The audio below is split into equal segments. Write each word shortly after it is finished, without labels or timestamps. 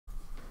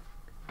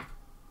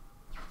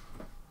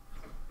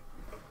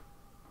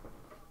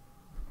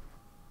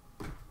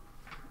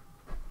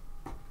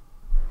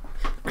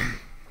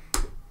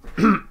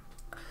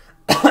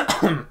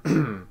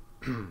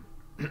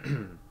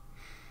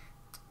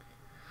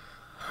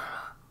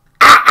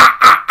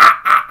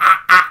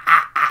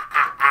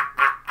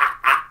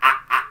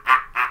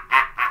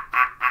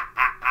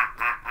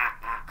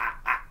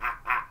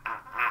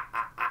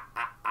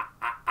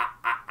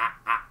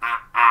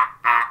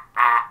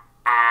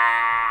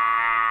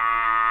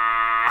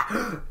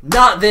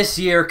Not this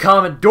year,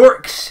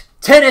 Commodorks.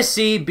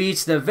 Tennessee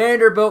beats the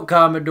Vanderbilt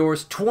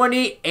Commodores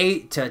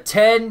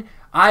 28-10.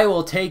 I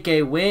will take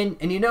a win.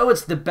 And you know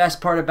what's the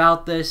best part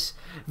about this?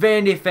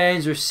 Vandy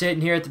fans are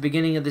sitting here at the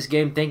beginning of this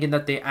game thinking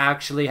that they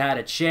actually had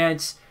a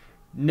chance.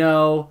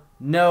 No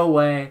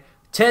way.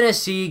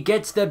 Tennessee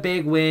gets the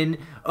big win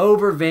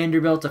over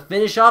Vanderbilt to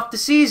finish off the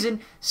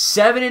season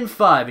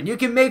 7-5. And you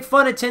can make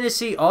fun of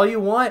Tennessee all you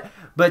want,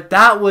 but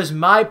that was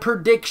my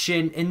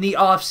prediction in the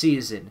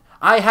offseason.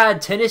 I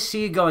had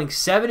Tennessee going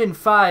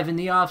 7-5 in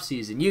the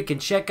offseason. You can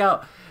check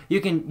out you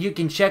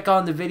can check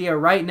on the video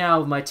right now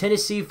of my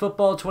Tennessee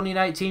football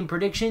 2019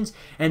 predictions,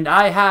 and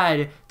I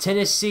had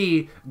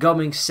Tennessee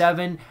going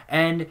 7-5.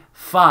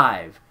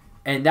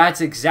 And that's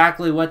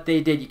exactly what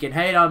they did. You can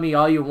hate on me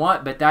all you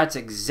want, but that's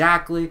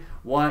exactly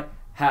what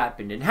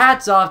happened. And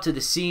hats off to the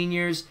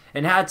seniors,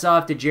 and hats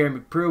off to Jeremy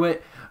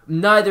Pruitt.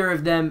 Neither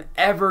of them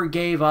ever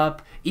gave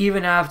up,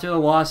 even after the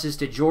losses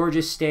to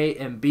Georgia State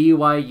and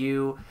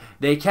BYU.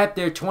 They kept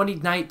their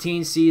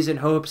 2019 season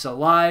hopes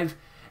alive,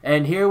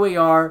 and here we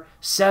are,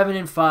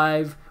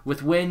 7-5,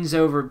 with wins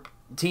over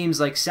teams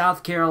like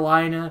South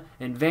Carolina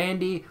and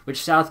Vandy,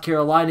 which South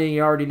Carolina,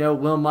 you already know,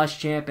 Will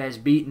Muschamp has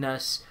beaten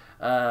us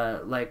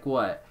 7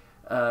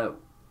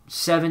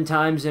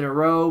 times in a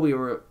row. We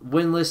were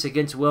winless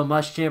against Will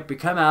Muschamp. We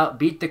come out,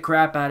 beat the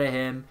crap out of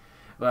him.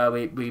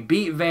 We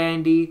beat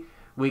Vandy.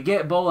 We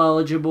get bowl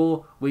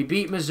eligible. We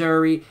beat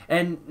Missouri.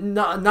 And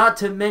not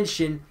to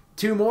mention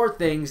 2 more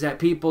things that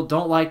people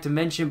don't like to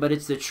mention, but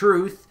it's the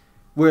truth.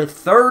 We're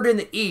 3rd in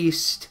the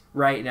East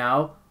right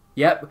now.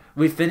 Yep,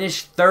 we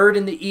finished 3rd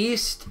in the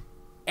East,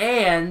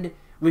 and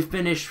we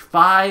finished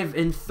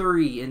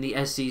 5-3 in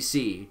the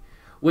SEC,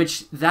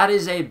 which that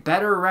is a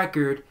better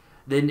record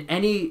than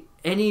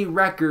any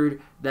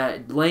record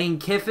that Lane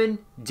Kiffin,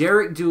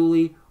 Derek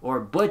Dooley, or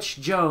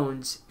Butch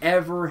Jones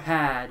ever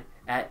had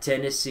at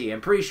Tennessee. I'm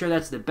pretty sure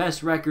that's the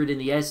best record in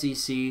the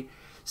SEC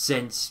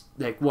since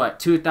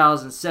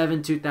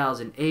 2007,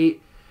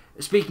 2008.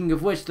 Speaking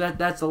of which,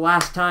 that's the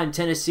last time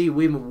Tennessee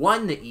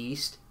won the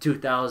East,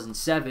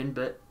 2007,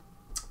 but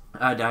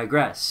I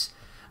digress.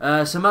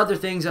 Some other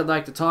things I'd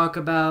like to talk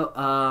about.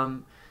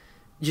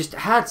 Just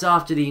hats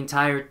off to the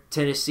entire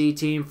Tennessee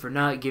team for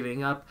not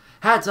giving up.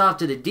 Hats off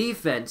to the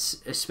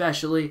defense,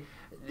 especially.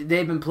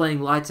 They've been playing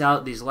lights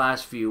out these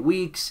last few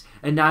weeks,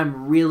 and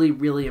I'm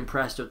really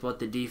impressed with what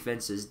the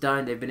defense has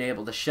done. They've been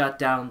able to shut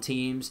down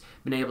teams,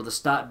 been able to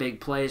stop big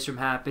plays from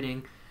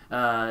happening.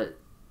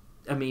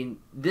 I mean,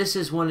 this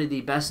is one of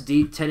the best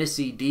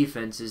Tennessee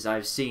defenses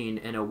I've seen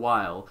in a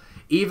while.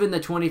 Even the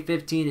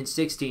 2015 and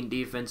 16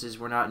 defenses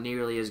were not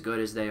nearly as good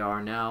as they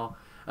are now,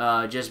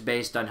 just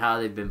based on how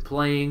they've been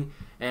playing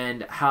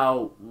and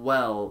how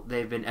well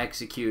they've been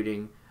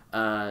executing,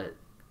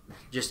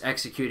 just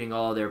executing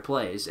all their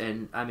plays.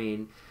 And, I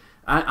mean,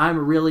 I'm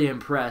really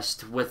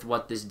impressed with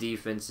what this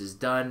defense has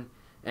done,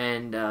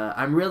 and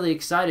I'm really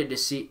excited to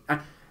see...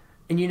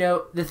 And, you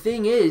know, the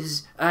thing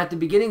is, at the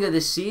beginning of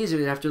the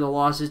season, after the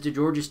losses to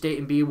Georgia State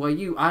and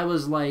BYU, I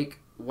was like,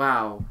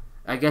 wow,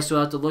 I guess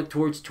we'll have to look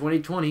towards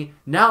 2020.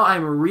 Now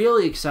I'm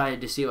really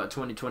excited to see what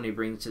 2020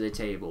 brings to the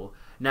table.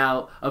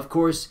 Now, of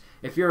course,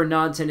 if you're a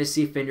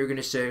non-Tennessee fan, you're going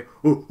to say,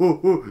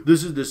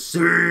 this is the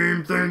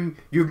same thing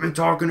you've been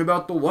talking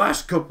about the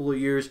last couple of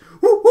years.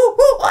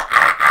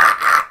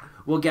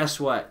 Well, guess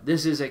what?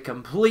 This is a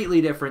completely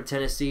different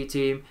Tennessee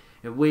team,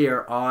 and we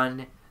are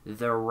on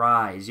the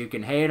rise. You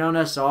can hate on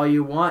us all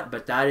you want,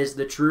 but that is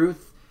the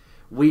truth.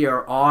 We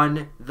are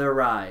on the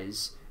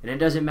rise. And it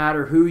doesn't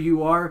matter who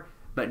you are,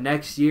 but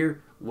next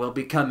year we'll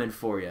be coming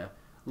for you.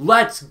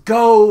 Let's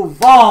go,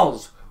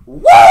 Vols!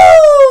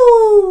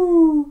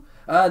 Woo!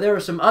 There were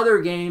some other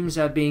games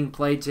being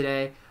played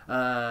today.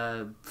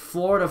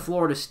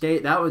 Florida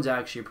State, that one's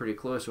actually a pretty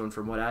close one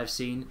from what I've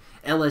seen.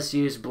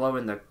 LSU is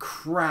blowing the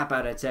crap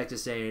out of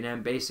Texas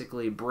A&M,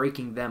 basically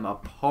breaking them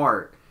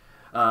apart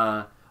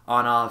on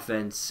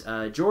offense.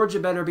 Georgia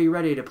better be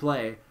ready to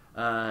play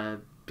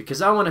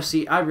because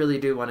I really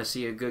do want to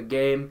see a good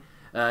game.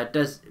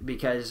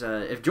 Because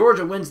if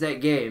Georgia wins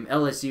that game,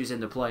 LSU's in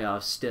the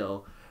playoffs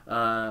still.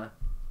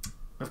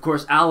 Of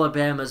course,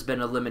 Alabama's been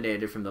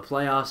eliminated from the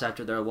playoffs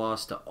after their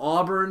loss to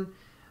Auburn.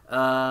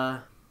 Yeah,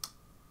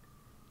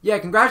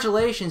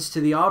 congratulations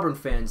to the Auburn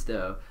fans,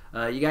 though.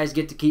 You guys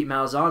get to keep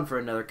Malzahn for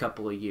another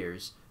couple of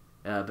years.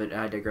 But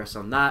I digress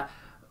on that.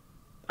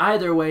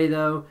 Either way,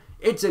 though,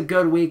 it's a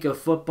good week of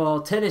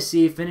football.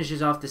 Tennessee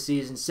finishes off the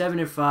season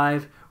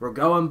 7-5. We're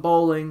going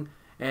bowling,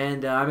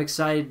 and I'm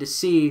excited to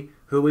see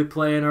who we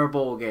play in our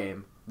bowl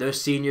game.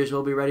 Those seniors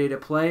will be ready to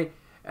play,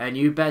 and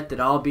you bet that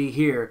I'll be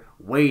here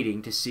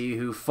waiting to see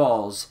who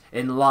falls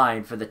in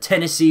line for the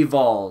Tennessee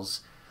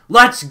Vols.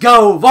 Let's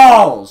go,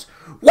 Vols!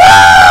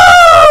 Woo!